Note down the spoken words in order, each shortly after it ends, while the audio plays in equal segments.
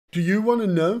Do you want to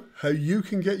know how you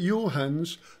can get your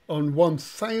hands on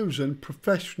 1000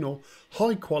 professional,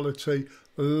 high quality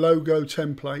logo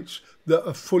templates that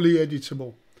are fully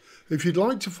editable? If you'd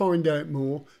like to find out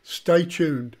more, stay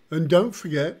tuned and don't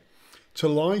forget to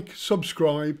like,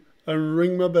 subscribe and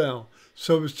ring my bell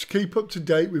so as to keep up to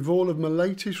date with all of my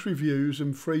latest reviews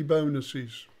and free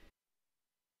bonuses.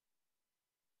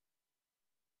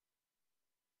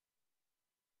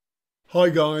 Hi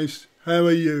guys, how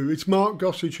are you? It's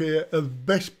Gossage here of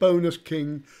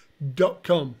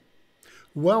bestbonusking.com.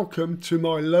 Welcome to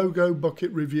my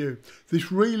LogoBucket review.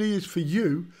 This really is for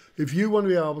you if you want to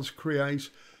be able to create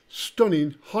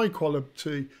stunning, high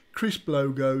quality, crisp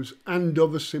logos and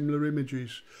other similar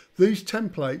images. These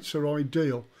templates are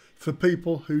ideal for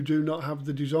people who do not have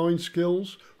the design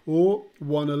skills or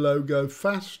want a logo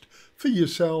fast for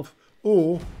yourself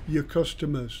or your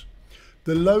customers.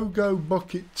 The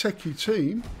LogoBucket techie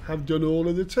team have done all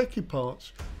of the techie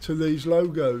parts to these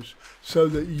logos so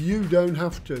that you don't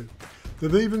have to.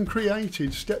 They've even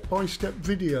created step-by-step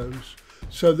videos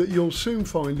so that you'll soon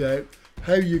find out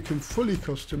how you can fully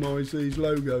customize these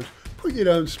logos, put your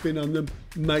own spin on them,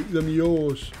 make them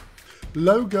yours.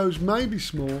 Logos may be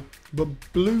small, but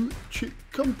blue chip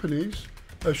companies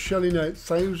are shelling out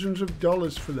thousands of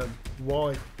dollars for them.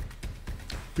 Why?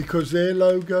 Because their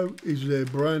logo is their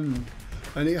brand,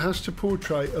 and it has to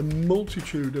portray a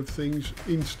multitude of things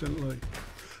instantly.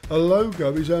 A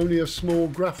logo is only a small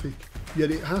graphic,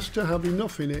 yet it has to have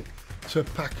enough in it to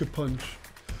pack a punch.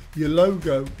 Your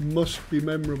logo must be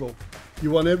memorable.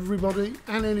 You want everybody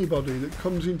and anybody that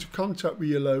comes into contact with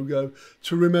your logo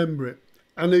to remember it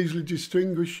and easily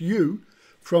distinguish you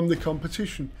from the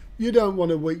competition. You don't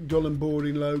want a weak, dull and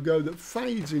boring logo that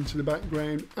fades into the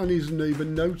background and isn't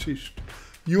even noticed.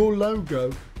 Your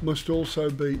logo must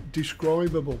also be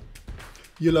describable.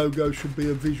 Your logo should be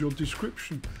a visual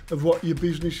description of what your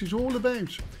business is all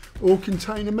about, or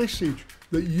contain a message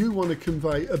that you want to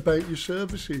convey about your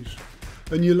services.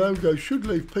 And your logo should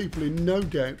leave people in no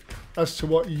doubt as to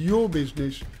what your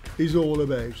business is all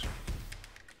about.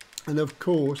 And of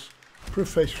course,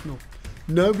 professional.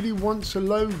 Nobody wants a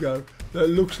logo that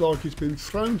looks like it's been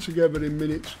thrown together in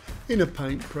minutes in a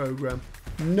paint program.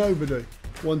 Nobody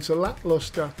wants a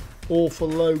lackluster, awful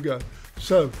logo.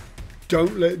 So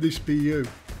don't let this be you.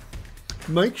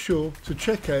 Make sure to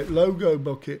check out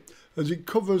LogoBucket as it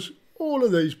covers all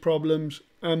of these problems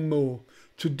and more.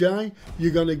 Today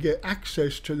you're going to get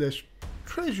access to this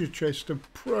treasure chest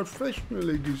of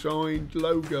professionally designed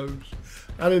logos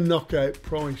at a knockout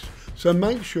price. So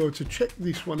make sure to check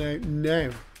this one out now.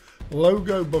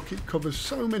 LogoBucket covers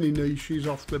so many niches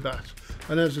off the bat,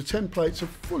 and as the templates are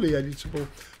fully editable,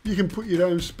 you can put your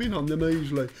own spin on them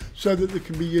easily so that they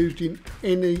can be used in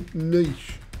any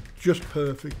niche. Just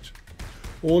perfect.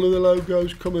 All of the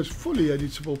logos come as fully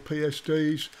editable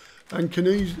PSDs and can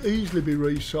easily be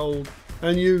resold,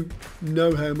 and you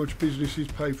know how much businesses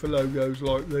pay for logos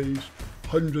like these,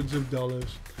 hundreds of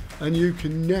dollars, and you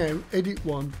can now edit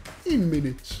one in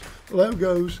minutes.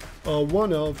 Logos are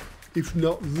one of, if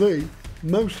not the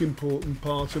most important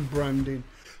part of branding.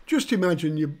 Just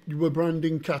imagine you were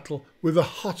branding cattle with a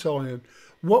hot iron.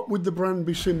 What would the brand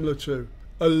be similar to?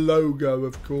 A logo,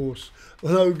 of course.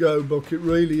 LogoBucket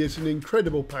really is an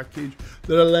incredible package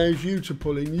that allows you to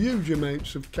pull in huge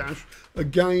amounts of cash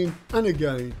again and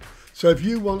again. So if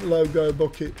you want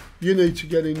LogoBucket, you need to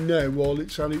get in now while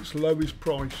it's at its lowest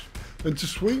price. And to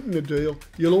sweeten the deal,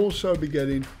 you'll also be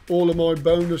getting all of my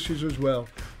bonuses as well.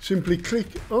 Simply click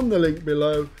on the link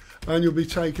below and you'll be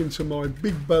taken to my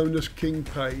Big Bonus King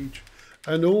page,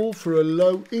 and all for a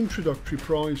low introductory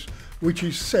price which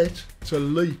is set to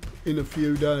leap in a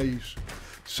few days.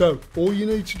 So all you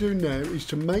need to do now is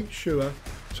to make sure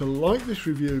to like this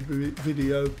review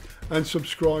video and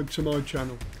subscribe to my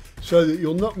channel so that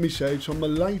you'll not miss out on my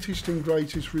latest and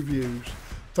greatest reviews.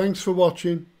 Thanks for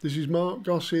watching. This is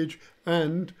Gossage,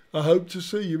 and I hope to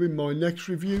see you in my next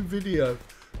review video.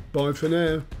 Bye for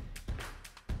now.